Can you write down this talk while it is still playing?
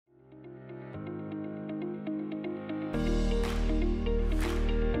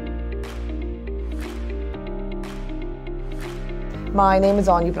My name is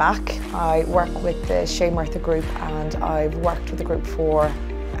Anya Black. I work with the Shay Murtagh Group and I've worked with the group for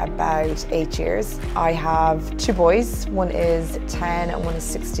about 8 years. I have 2 boys, one is 10 and one is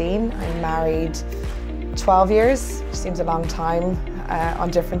 16. I'm married 12 years, which seems a long time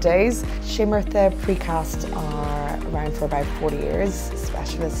on different days. Shay Murtagh Precast are around for about 40 years,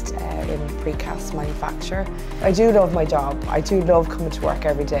 specialist in precast manufacture. I do love my job. I do love coming to work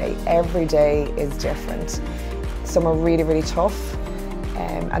every day. Every day is different. Some are really, really tough.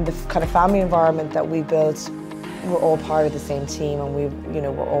 And the kind of family environment that we built, we're all part of the same team and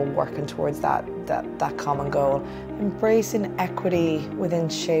we're all working towards that common goal. Embracing equity within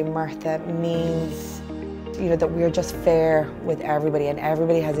Shay Murtagh means that we're just fair with everybody and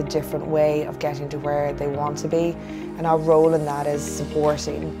everybody has a different way of getting to where they want to be. And our role in that is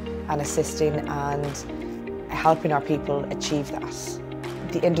supporting and assisting and helping our people achieve that.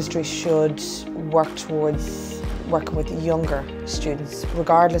 The industry should work towards working with younger students,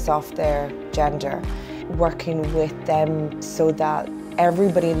 regardless of their gender, working with them so that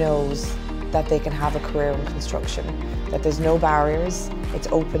everybody knows that they can have a career in construction, that there's no barriers, it's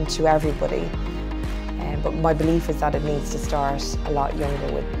open to everybody. But my belief is that it needs to start a lot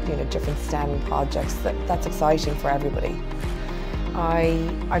younger with different STEM projects. That's exciting for everybody.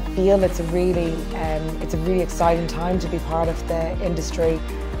 I feel it's a really exciting time to be part of the industry.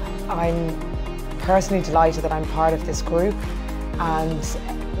 I'm personally delighted that I'm part of this group and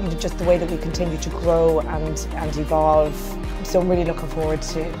just the way that we continue to grow and evolve. So I'm really looking forward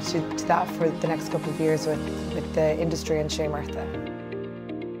to that for the next couple of years with the industry and Shay Murtagh.